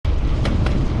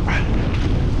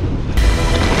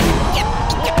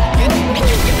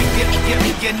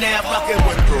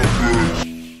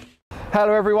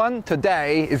Hello everyone,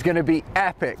 today is going to be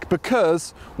epic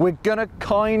because we're going to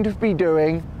kind of be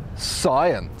doing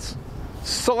science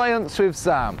with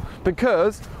Sam,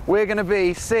 because we're going to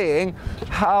be seeing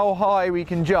how high we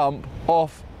can jump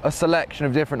off a selection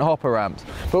of different hopper ramps.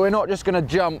 But we're not just going to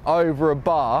jump over a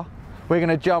bar, we're going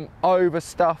to jump over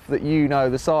stuff that you know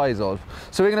the size of.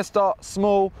 So we're going to start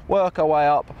small, work our way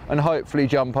up and hopefully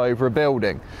jump over a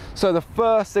building. So the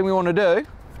first thing we want to do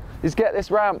is get this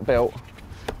ramp built.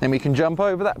 Then we can jump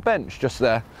over that bench just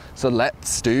there. So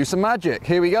let's do some magic.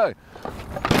 Here we go.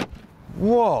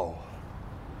 Whoa.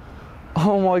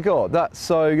 Oh my God, that's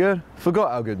so good.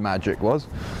 Forgot how good magic was.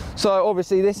 So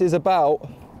obviously this is about,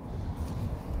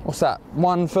 what's that,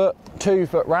 1 foot, 2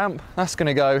 foot ramp. That's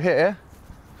gonna go here.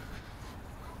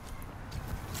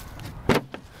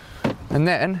 And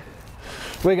then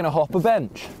we're gonna hop a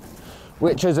bench,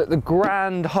 which is at the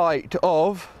grand height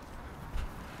of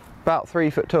about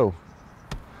 3 foot tall.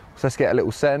 So let's get a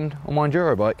little send on my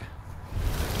Enduro bike.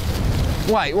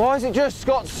 Wait, why has it just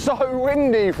got so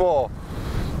windy for?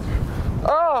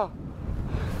 Ah!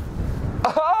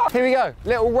 Ah! Here we go,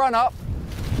 little run up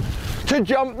to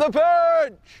jump the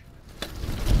bench.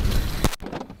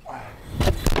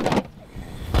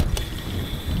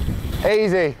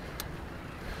 Easy.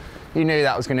 You knew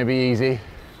that was going to be easy,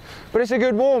 but it's a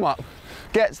good warm up.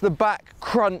 Gets the back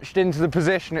crunched into the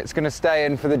position it's going to stay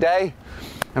in for the day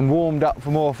and warmed up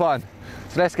for more fun.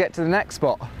 So let's get to the next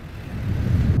spot.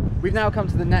 We've now come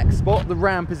to the next spot. The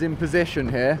ramp is in position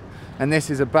here, and this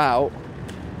is about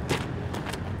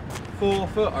 4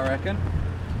 foot, I reckon.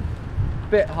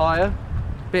 Bit higher,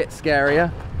 bit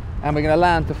scarier, and we're going to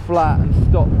land to flat and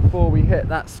stop before we hit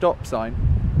that stop sign,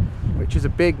 which is a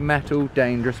big metal,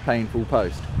 dangerous, painful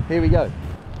post. Here we go.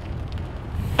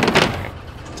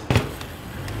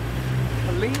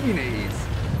 Polinis.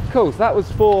 Cool, so that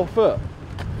was 4 foot.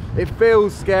 It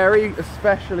feels scary,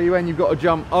 especially when you've got to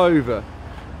jump over,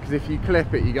 because if you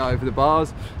clip it, you go over the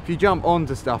bars. If you jump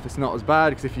onto stuff, it's not as bad,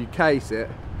 because if you case it,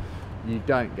 you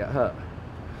don't get hurt.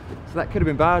 So that could have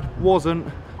been bad, wasn't.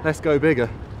 Let's go bigger.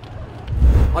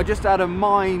 I just had a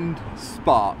mind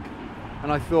spark,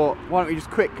 and I thought, why don't we just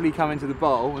quickly come into the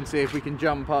bowl and see if we can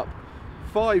jump up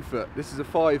 5 foot. This is a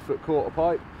 5 foot quarter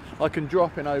pipe. I can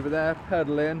drop in over there,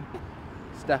 pedal in,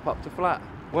 step up to flat.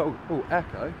 Well, oh,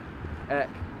 echo.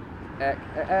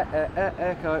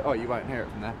 Echo. Oh, you won't hear it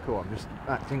from there. Cool, I'm just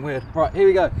acting weird. Right, here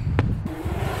we go.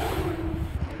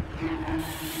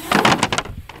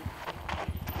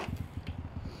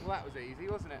 Well, that was easy,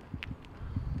 wasn't it?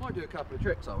 Might do a couple of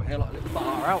tricks over here, like a little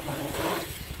bar out.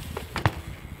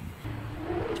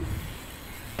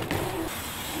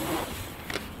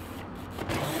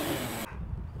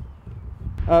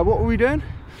 What were we doing?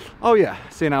 Oh yeah,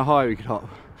 seeing how high we could hop.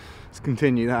 Let's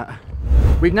continue that.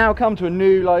 We've now come to a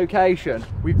new location.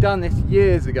 We've done this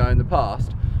years ago in the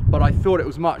past, but I thought it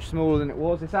was much smaller than it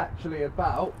was. It's actually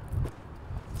about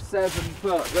 7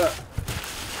 foot. Look,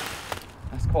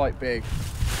 that's quite big.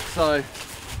 So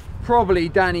probably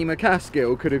Danny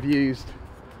McCaskill could have used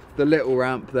the little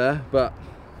ramp there, but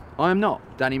I'm not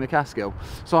Danny McCaskill.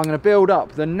 So I'm going to build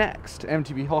up the next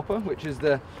MTB Hopper, which is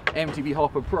the MTB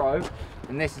Hopper Pro,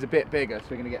 and this is a bit bigger, so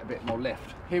we're going to get a bit more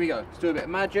lift. Here we go. Let's do a bit of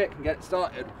magic and get it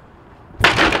started.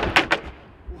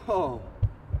 Whoa,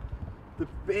 the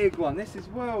big one. This is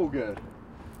well good.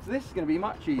 So this is going to be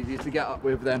much easier to get up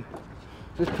with then.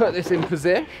 Just put this in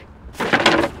position.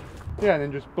 Yeah, and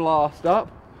then just blast up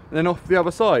and then off the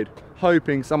other side,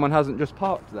 hoping someone hasn't just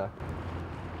parked there.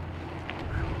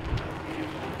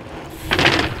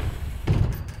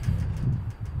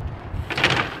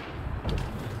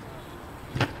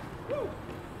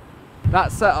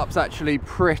 That setup's actually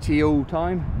pretty all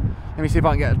time. Let me see if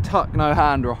I can get a tuck no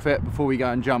hander off it before we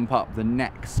go and jump up the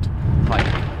next height.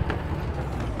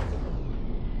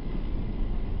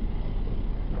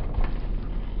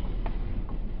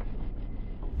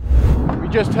 We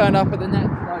just turned up at the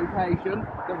next location.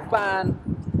 The van,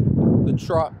 the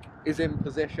truck is in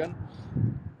position,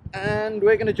 and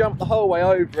we're going to jump the whole way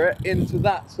over it into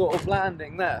that sort of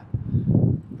landing there.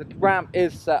 The ramp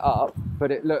is set up,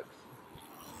 but it looks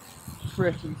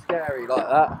pretty scary like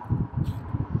that.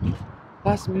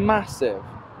 That's massive.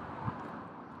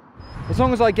 As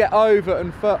long as I get over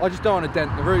and I just don't want to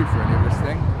dent the roof or any of this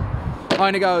thing. I'm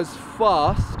going to go as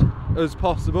fast as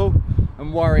possible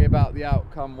and worry about the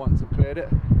outcome once I've cleared it.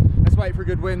 Let's wait for a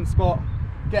good wind spot,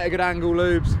 get a good angle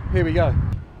lubes. Here we go.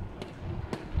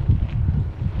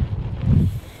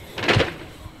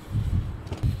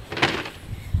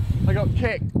 I got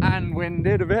kicked and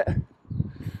winded a bit.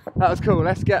 That was cool.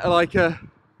 Let's get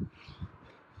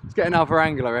another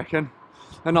angle, I reckon.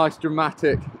 A nice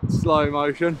dramatic slow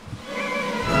motion.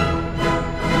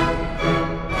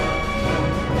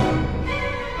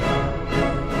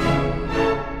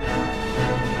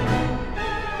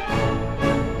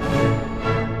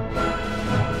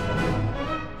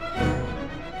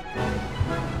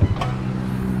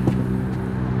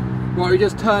 Right, we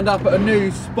just turned up at a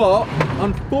new spot.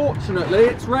 Unfortunately,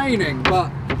 it's raining, but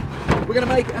we're gonna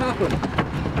make it happen.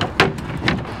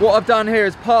 What I've done here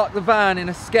is park the van in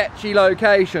a sketchy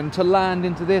location to land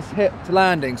into this hipped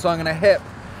landing. So I'm gonna hip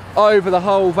over the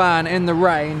whole van in the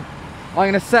rain. I'm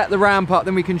gonna set the ramp up,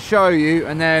 then we can show you,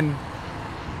 and then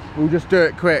we'll just do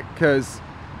it quick because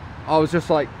I was just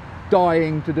like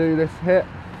dying to do this hip,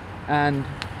 and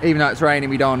even though it's raining,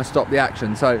 we don't want to stop the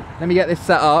action. So let me get this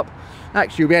set up.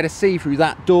 Actually, you'll be able to see through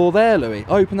that door there, Louis.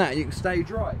 Open that and you can stay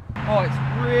dry. Oh, it's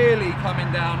really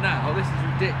coming down now. This is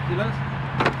ridiculous.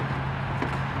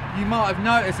 You might have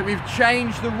noticed that we've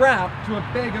changed the ramp to a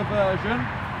bigger version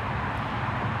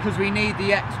because we need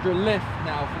the extra lift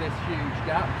now for this huge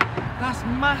gap. That's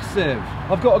massive.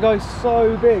 I've got to go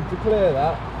so big to clear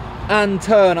that and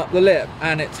turn up the lip,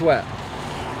 and it's wet.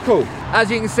 Cool. As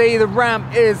you can see, the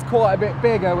ramp is quite a bit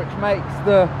bigger, which makes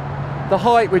the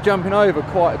height we're jumping over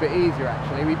quite a bit easier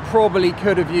actually. We probably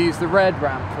could have used the red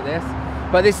ramp for this,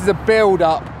 but this is a build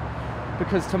up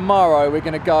because tomorrow we're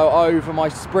going to go over my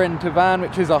Sprinter van,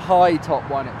 which is a high top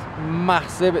one. It's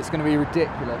massive, it's going to be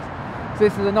ridiculous. So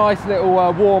this is a nice little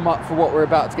warm up for what we're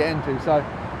about to get into. So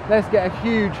let's get a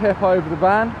huge hip over the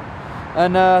van,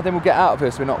 and then we'll get out of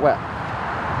here so we're not wet.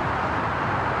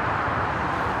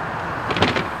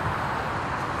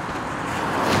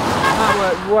 That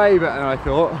worked way better than I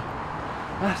thought.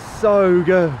 That's so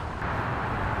good.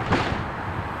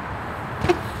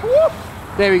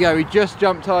 There we go, we just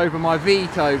jumped over my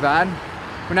Vito van.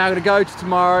 We're now going to go to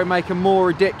tomorrow, make a more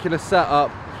ridiculous setup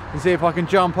and see if I can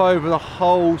jump over the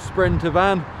whole Sprinter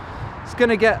van. It's going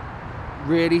to get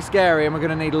really scary and we're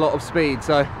going to need a lot of speed,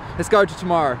 so let's go to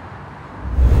tomorrow.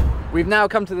 We've now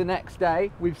come to the next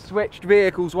day. We've switched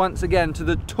vehicles once again to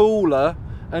the taller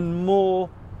and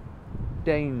more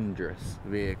dangerous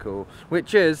vehicle,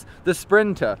 which is the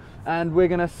Sprinter, and we're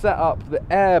going to set up the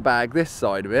airbag this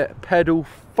side of it, pedal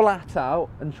flat out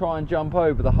and try and jump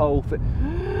over the whole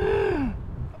thing.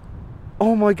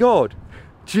 Oh my god,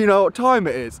 do you know what time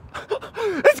it is?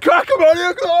 It's crack a money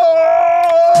o'clock!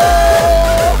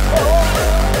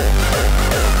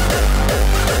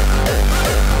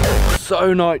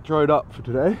 So nitroed up for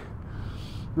today.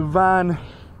 The van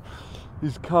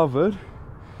is covered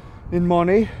in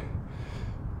money.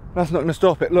 That's not going to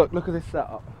stop it. Look at this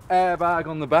setup. Airbag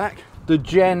on the back, the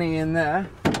Jenny in there,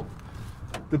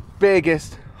 the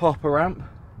biggest hopper ramp,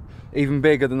 even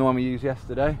bigger than the one we used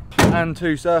yesterday, and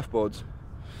 2 surfboards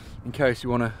in case you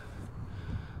want to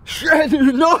shred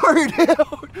it. No,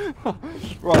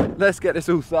 right, let's get this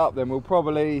all set up then. We'll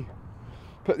probably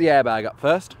put the airbag up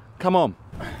first. Come on.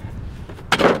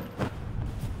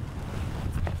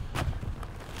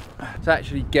 It's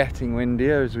actually getting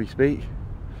windier as we speak.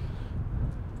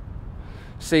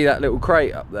 See that little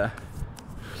crate up there?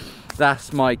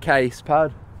 That's my case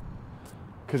pad,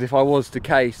 because if I was to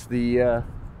case the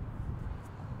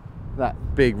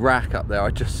that big rack up there,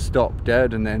 I'd just stop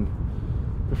dead and then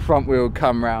the front wheel would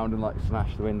come round and like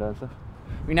smash the window and stuff.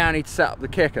 We now need to set up the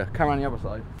kicker. Come around the other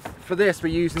side. For this we're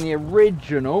using the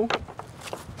original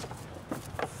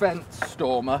fence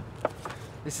stormer.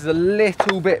 This is a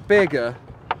little bit bigger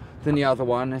than the other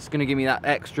one. It's going to give me that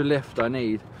extra lift I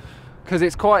need, because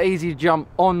it's quite easy to jump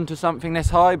onto something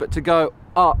this high, but to go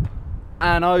up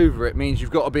and over it means you've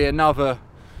got to be another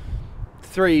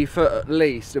 3 foot at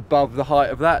least above the height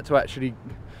of that to actually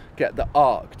get the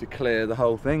arc to clear the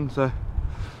whole thing. So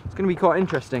it's going to be quite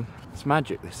interesting. Let's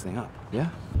magic this thing up,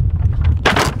 yeah?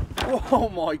 Oh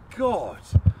my god,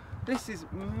 this is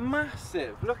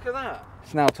massive. Look at that.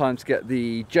 It's now time to get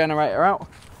the generator out.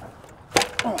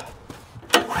 Oh.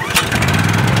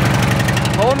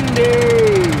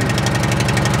 Hondi!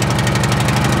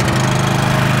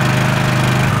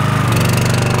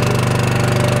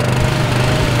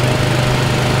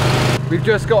 We've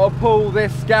just got to pull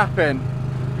this gap in,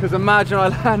 because imagine I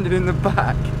landed in the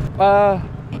back.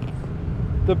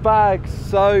 The bag's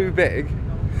so big,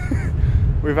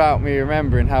 without me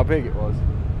remembering how big it was,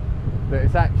 that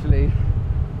it's actually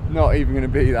not even going to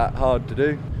be that hard to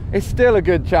do. It's still a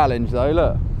good challenge though,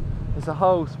 look. It's a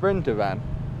whole Sprinter van.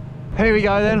 Here we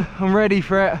go then, I'm ready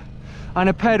for it. I'm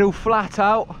gonna pedal flat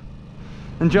out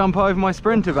and jump over my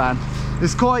Sprinter van.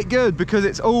 It's quite good because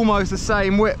it's almost the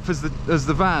same width as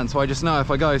the van, so I just know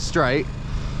if I go straight,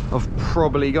 I've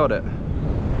probably got it.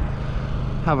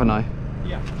 Haven't I?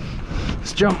 Yeah.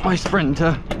 Let's jump my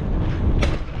Sprinter.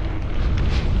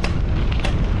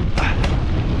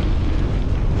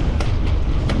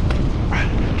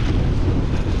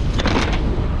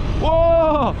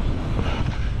 Whoa!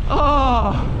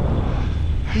 Oh!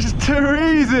 It's too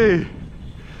easy!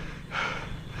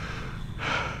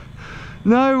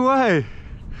 No way!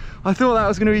 I thought that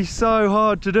was going to be so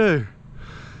hard to do.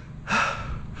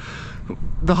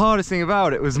 The hardest thing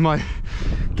about it was my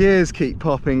gears keep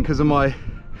popping because of my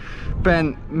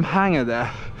bent hanger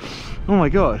there. Oh my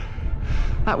god,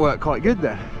 that worked quite good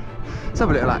then. Let's have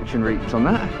a little action reach on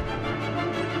that.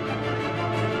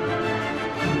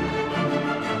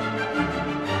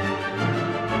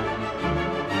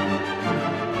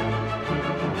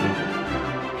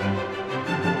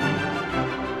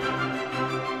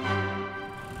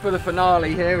 For the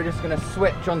finale here, we're just going to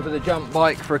switch onto the jump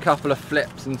bike for a couple of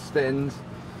flips and spins.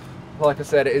 Like I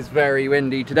said, it is very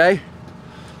windy today,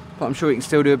 but I'm sure we can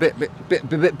still do a bit. Let's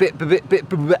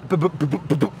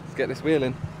get this wheel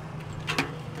in.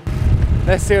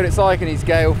 Let's see what it's like in these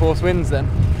gale force winds then.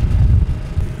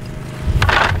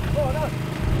 Oh no!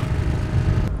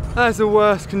 That's the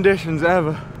worst conditions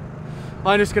ever.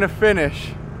 I'm just going to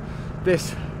finish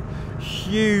this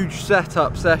huge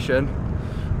setup session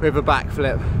with a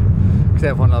backflip, because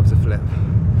everyone loves a flip.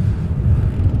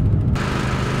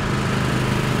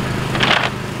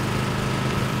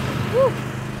 Woo.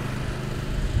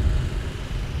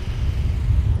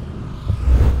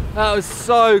 That was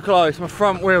so close, my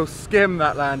front wheel skimmed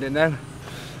that landing then.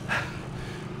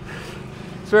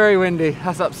 It's very windy,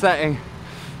 that's upsetting,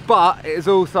 but it is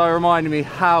also reminding me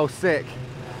how sick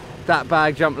that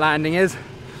bag jump landing is.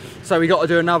 So we got to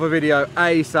do another video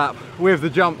ASAP with the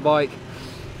jump bike,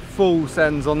 full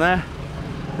sends on there.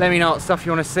 Let me know what stuff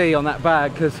you want to see on that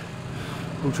bag, because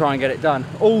we'll try and get it done.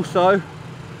 Also,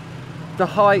 the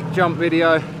height jump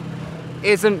video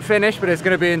isn't finished, but it's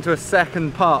going to be into a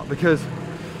second part because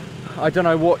I don't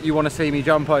know what you want to see me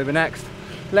jump over next.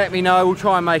 Let me know, we'll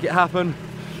try and make it happen.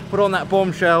 Put on that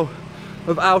bombshell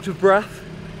of out of breath,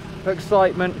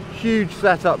 excitement, huge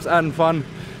setups and fun.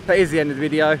 That is the end of the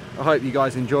video. I hope you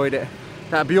guys enjoyed it.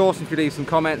 That'd be awesome if you leave some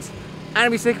comments. And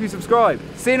be sick if you subscribe.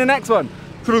 See you in the next one.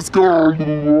 Let's go.